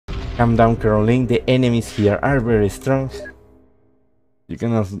Calm down, Kerolink. The enemies here are very strong. You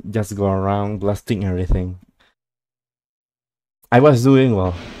cannot just go around blasting everything. I was doing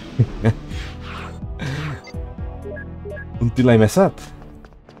well. Until I mess up.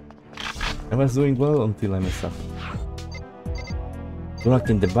 I was doing well until I mess up.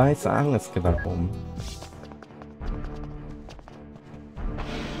 Blocking the bites, let's get our home.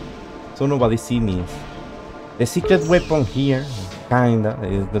 So nobody see me. The secret weapon here, kinda,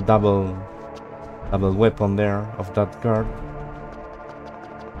 is the double weapon there of that guard.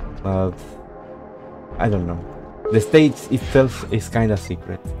 But I don't know. The stage itself is kinda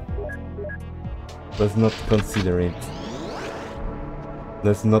secret. Let's not consider it.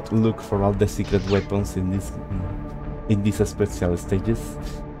 Let's not look for all the secret weapons in these special stages.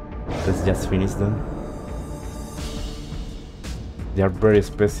 Let's just finish them. They are very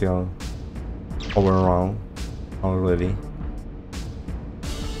special overall already.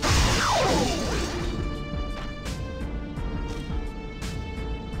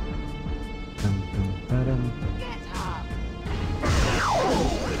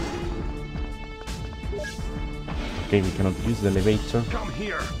 Okay, we cannot use the elevator. Come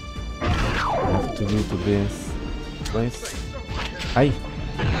here. We have to go to this place. Hi.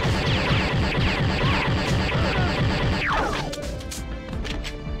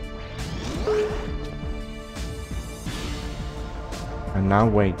 And now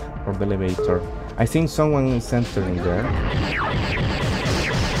wait for the elevator. I think someone is entering there.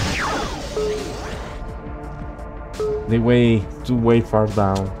 They way far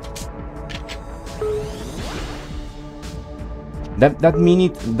down. That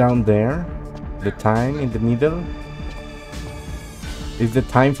minute down there, the time in the middle, is the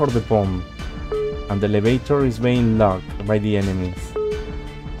time for the bomb, and the elevator is being locked by the enemies.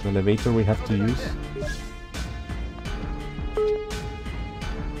 The elevator we have to use.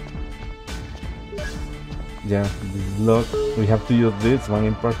 Yeah, this is locked. We have to use this one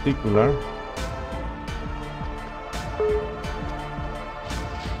in particular.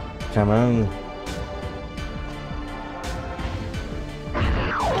 Come on.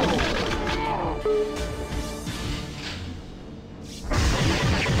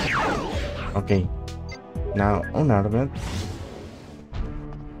 Okay, now unarmed.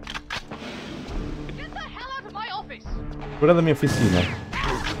 Get the hell out of my office! Fuera de mi oficina.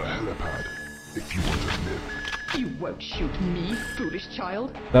 Go to the helipad if you want to live. You won't shoot me, foolish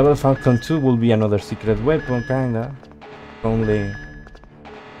child. Double Falcon 2 will be another secret weapon, kinda. Only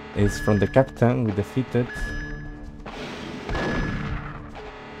it's from the captain we defeated.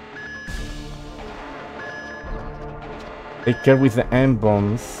 Take care with the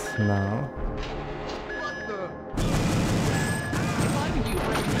M-bombs now.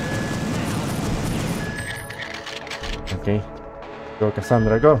 Okay, go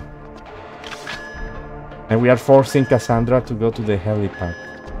Cassandra, go! And we are forcing Cassandra to go to the helipad.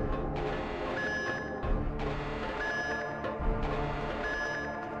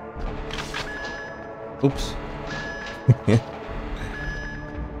 Oops. Come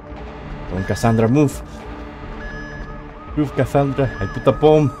on, Cassandra, move! Move, Cassandra, I put a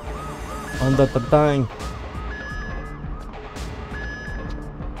bomb on that thing.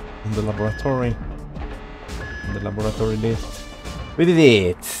 In the laboratory. The laboratory list. We did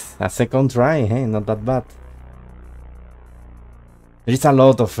it! A second try, hey, not that bad. There is a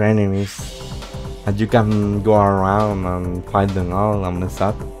lot of enemies, and you can go around and fight them all and mess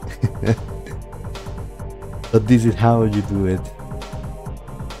up. But this is how you do it.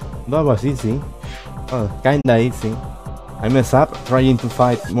 That was easy. Well, kinda easy. I mess up trying to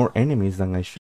fight more enemies than I should.